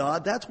will of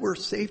God, that's where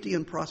safety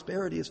and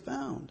prosperity is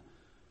found.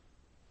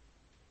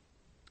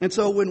 And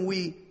so when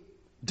we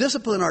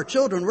discipline our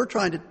children, we're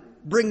trying to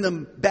bring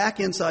them back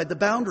inside the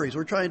boundaries.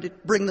 We're trying to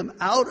bring them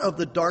out of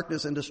the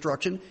darkness and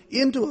destruction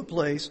into a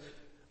place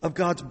of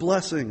God's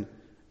blessing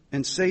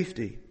and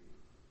safety.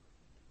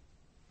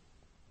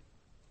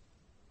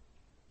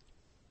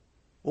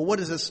 Well,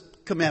 what is this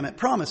commandment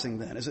promising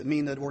then? Does it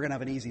mean that we're going to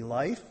have an easy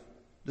life?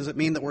 Does it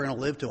mean that we're going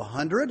to live to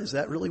 100? Is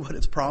that really what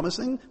it's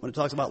promising when it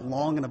talks about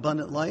long and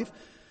abundant life?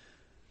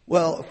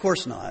 Well, of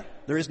course not.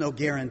 There is no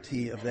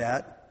guarantee of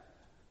that.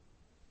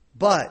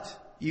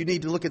 But you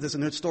need to look at this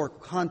in a historical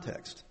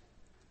context.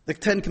 The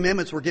 10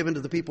 Commandments were given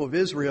to the people of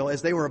Israel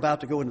as they were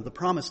about to go into the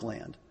Promised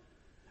Land.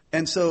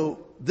 And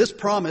so this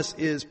promise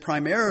is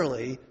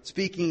primarily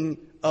speaking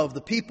of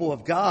the people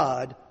of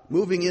God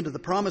moving into the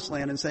Promised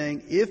Land and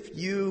saying, if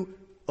you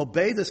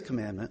obey this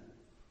commandment,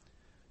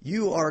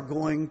 you are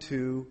going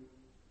to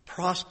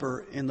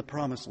prosper in the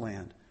Promised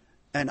Land.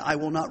 And I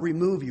will not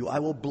remove you. I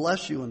will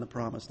bless you in the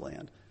Promised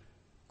Land.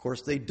 Of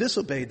course, they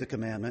disobeyed the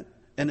commandment,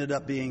 ended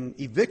up being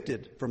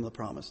evicted from the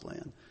Promised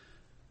Land.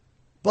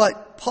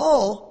 But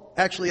Paul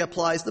actually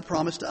applies the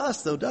promise to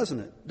us, though,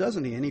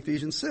 doesn't he, in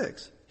Ephesians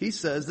 6? He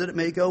says that it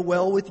may go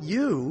well with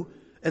you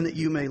and that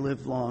you may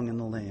live long in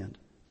the land.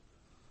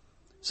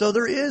 So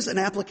there is an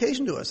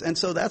application to us. And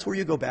so that's where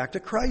you go back to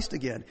Christ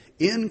again.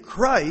 In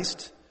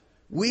Christ,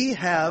 we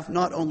have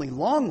not only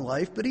long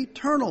life, but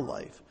eternal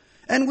life.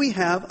 And we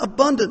have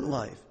abundant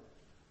life.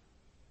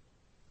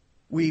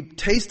 We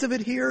taste of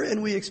it here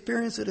and we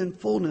experience it in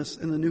fullness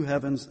in the new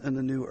heavens and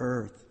the new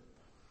earth.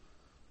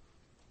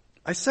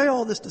 I say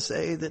all this to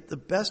say that the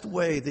best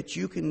way that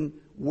you can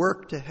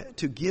work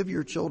to give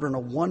your children a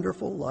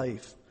wonderful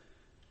life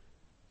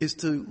is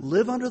to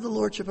live under the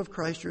lordship of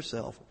Christ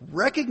yourself.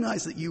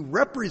 Recognize that you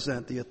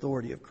represent the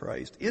authority of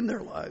Christ in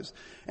their lives.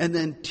 And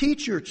then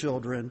teach your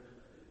children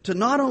to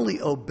not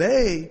only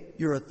obey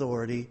your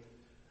authority,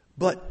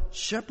 but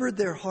shepherd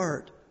their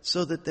heart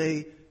so that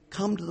they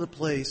come to the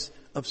place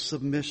of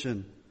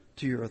submission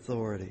to your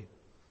authority.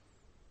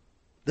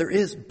 There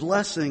is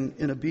blessing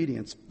in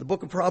obedience. The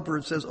book of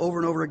Proverbs says over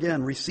and over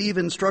again, receive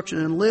instruction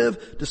and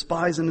live,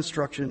 despise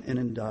instruction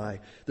and die.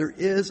 There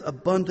is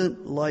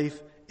abundant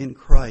life in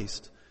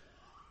Christ.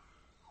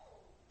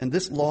 And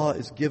this law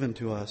is given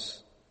to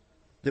us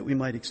that we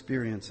might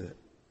experience it.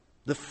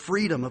 The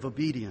freedom of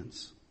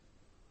obedience.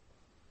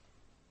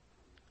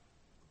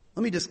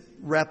 Let me just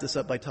wrap this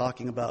up by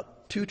talking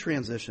about 2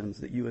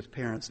 transitions that you as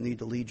parents need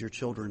to lead your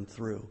children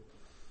through.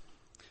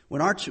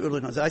 When our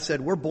children, as I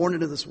said, we're born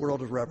into this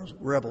world of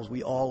rebels.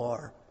 We all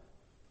are.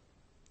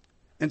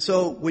 And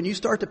so when you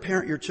start to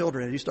parent your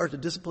children and you start to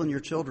discipline your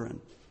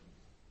children,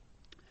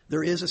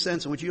 there is a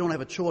sense in which you don't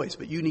have a choice,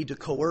 but you need to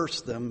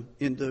coerce them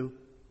into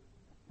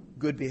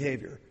good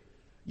behavior.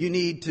 You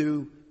need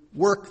to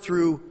work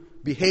through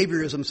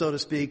behaviorism, so to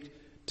speak,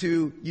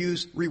 to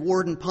use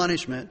reward and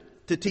punishment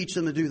to teach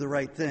them to do the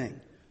right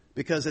thing.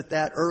 Because at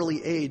that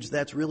early age,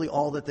 that's really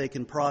all that they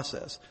can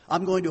process.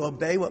 I'm going to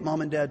obey what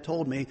mom and dad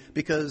told me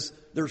because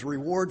there's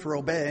reward for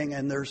obeying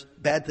and there's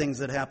bad things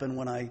that happen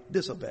when I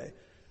disobey.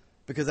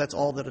 Because that's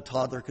all that a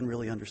toddler can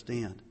really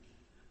understand.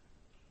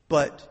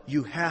 But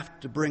you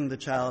have to bring the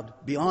child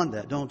beyond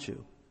that, don't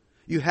you?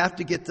 You have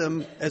to get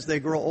them, as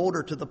they grow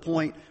older, to the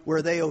point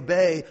where they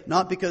obey,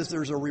 not because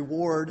there's a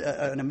reward,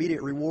 an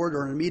immediate reward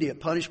or an immediate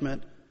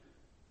punishment,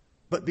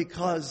 but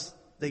because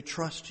they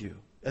trust you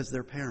as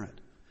their parent.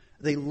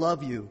 They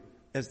love you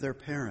as their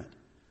parent.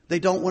 They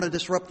don't want to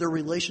disrupt their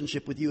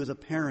relationship with you as a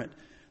parent.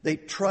 They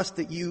trust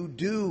that you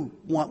do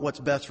want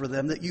what's best for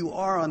them, that you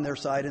are on their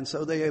side, and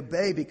so they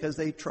obey because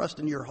they trust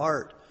in your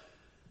heart.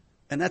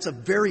 And that's a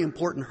very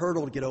important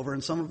hurdle to get over,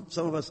 and some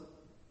of us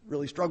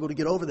really struggle to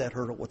get over that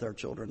hurdle with our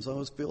children. Some of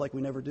us feel like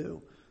we never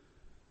do.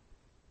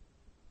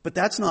 But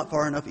that's not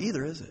far enough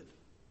either, is it?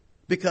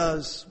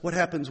 Because what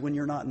happens when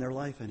you're not in their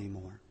life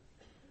anymore?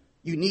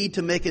 You need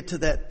to make it to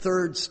that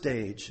third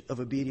stage of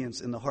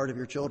obedience in the heart of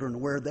your children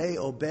where they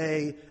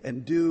obey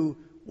and do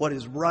what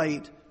is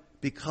right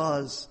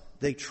because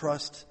they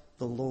trust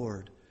the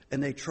Lord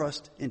and they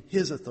trust in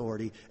His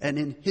authority and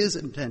in His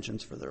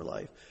intentions for their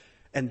life.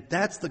 And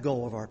that's the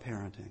goal of our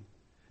parenting,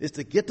 is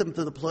to get them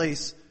to the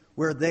place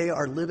where they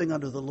are living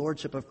under the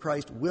lordship of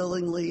Christ,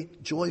 willingly,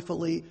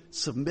 joyfully,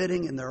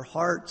 submitting in their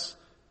hearts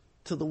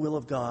to the will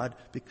of God,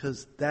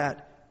 because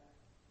that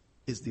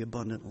is the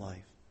abundant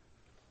life.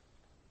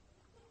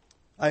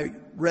 I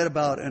read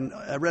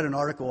an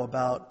article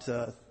about,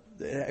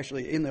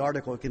 actually in the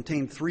article it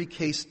contained 4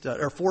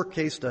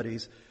 case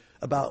studies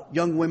about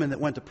young women that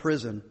went to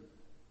prison.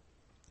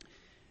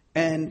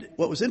 And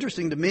what was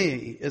interesting to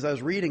me as I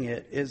was reading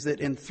it is that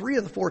in 3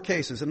 of the 4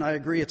 cases, and I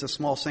agree it's a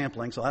small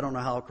sampling, so I don't know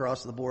how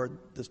across the board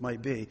this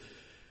might be,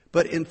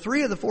 but in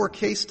 3 of the 4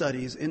 case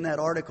studies in that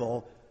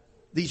article,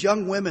 these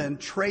young women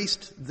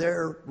traced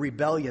their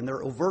rebellion,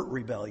 their overt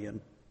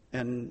rebellion,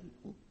 and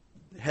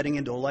heading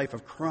into a life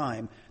of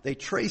crime, they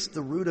traced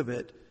the root of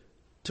it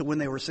to when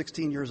they were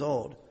 16 years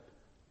old.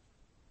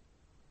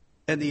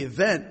 And the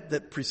event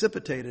that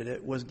precipitated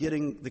it was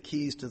getting the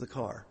keys to the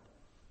car.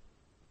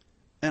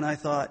 And I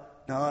thought,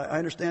 now I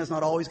understand it's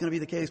not always going to be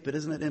the case, but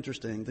isn't it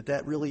interesting that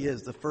that really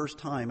is the first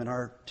time in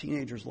our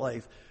teenager's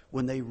life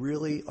when they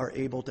really are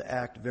able to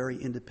act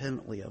very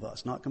independently of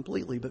us. Not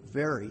completely, but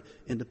very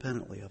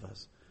independently of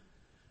us.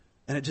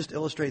 And it just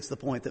illustrates the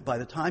point that by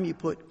the time you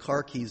put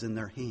car keys in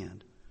their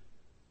hand,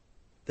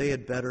 they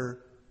had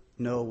better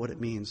know what it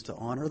means to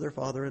honor their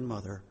father and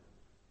mother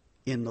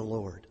in the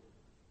Lord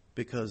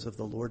because of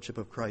the lordship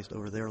of Christ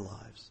over their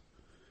lives.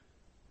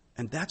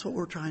 And that's what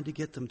we're trying to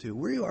get them to.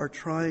 We are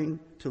trying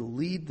to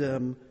lead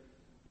them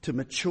to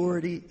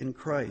maturity in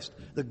Christ.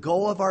 The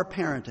goal of our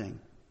parenting,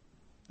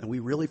 and we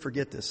really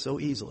forget this so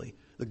easily,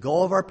 the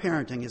goal of our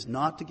parenting is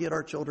not to get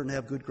our children to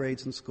have good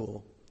grades in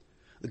school.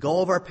 The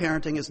goal of our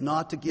parenting is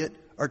not to get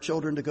our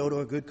children to go to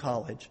a good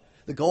college.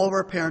 The goal of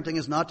our parenting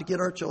is not to get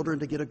our children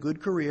to get a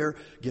good career,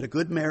 get a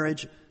good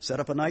marriage, set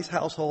up a nice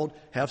household,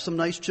 have some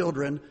nice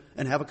children,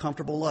 and have a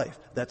comfortable life.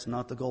 That's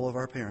not the goal of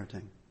our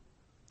parenting.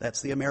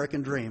 That's the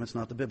American dream. It's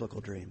not the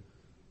biblical dream.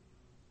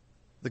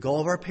 The goal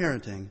of our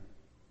parenting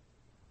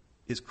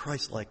is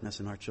Christ-likeness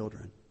in our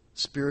children,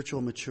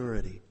 spiritual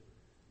maturity.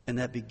 And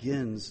that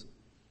begins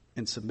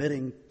in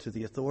submitting to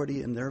the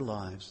authority in their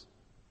lives,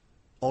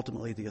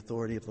 ultimately the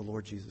authority of the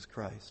Lord Jesus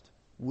Christ,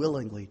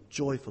 willingly,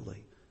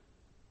 joyfully,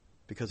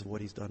 because of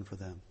what He's done for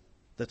them.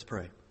 Let's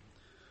pray.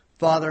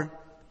 Father,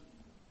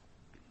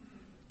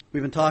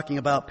 we've been talking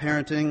about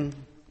parenting,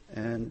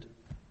 and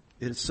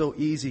it is so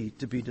easy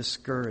to be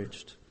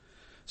discouraged,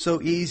 so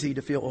easy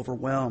to feel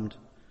overwhelmed.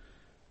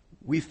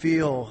 We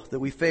feel that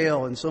we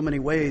fail in so many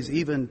ways,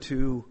 even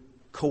to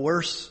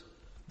coerce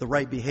the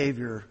right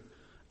behavior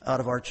out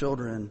of our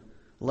children,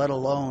 let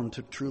alone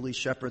to truly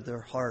shepherd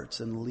their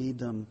hearts and lead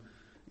them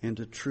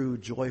into true,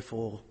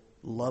 joyful,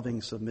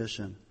 loving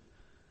submission.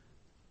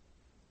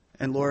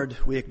 And Lord,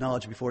 we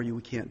acknowledge before you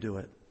we can't do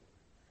it.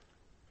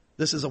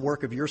 This is a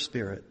work of your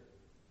Spirit.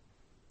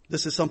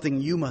 This is something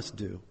you must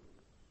do.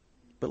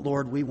 But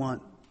Lord, we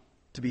want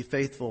to be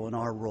faithful in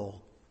our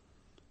role.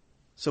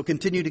 So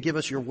continue to give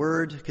us your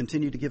word,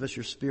 continue to give us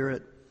your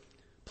Spirit.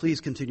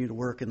 Please continue to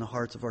work in the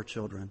hearts of our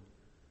children.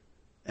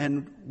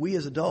 And we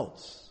as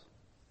adults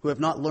who have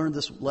not learned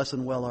this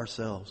lesson well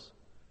ourselves,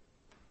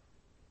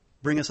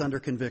 bring us under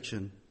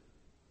conviction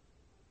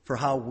for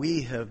how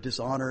we have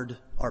dishonored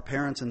our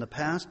parents in the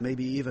past,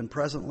 maybe even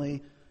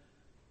presently,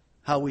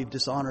 how we've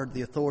dishonored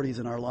the authorities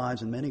in our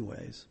lives in many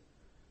ways.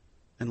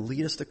 And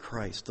lead us to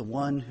Christ, the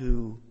one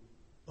who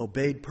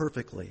obeyed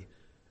perfectly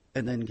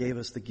and then gave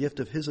us the gift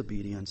of His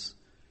obedience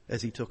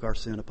as He took our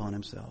sin upon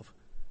Himself.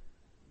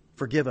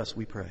 Forgive us,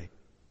 we pray.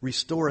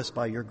 Restore us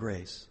by your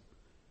grace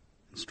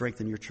and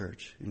strengthen your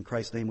church. In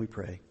Christ's name we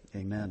pray.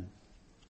 Amen.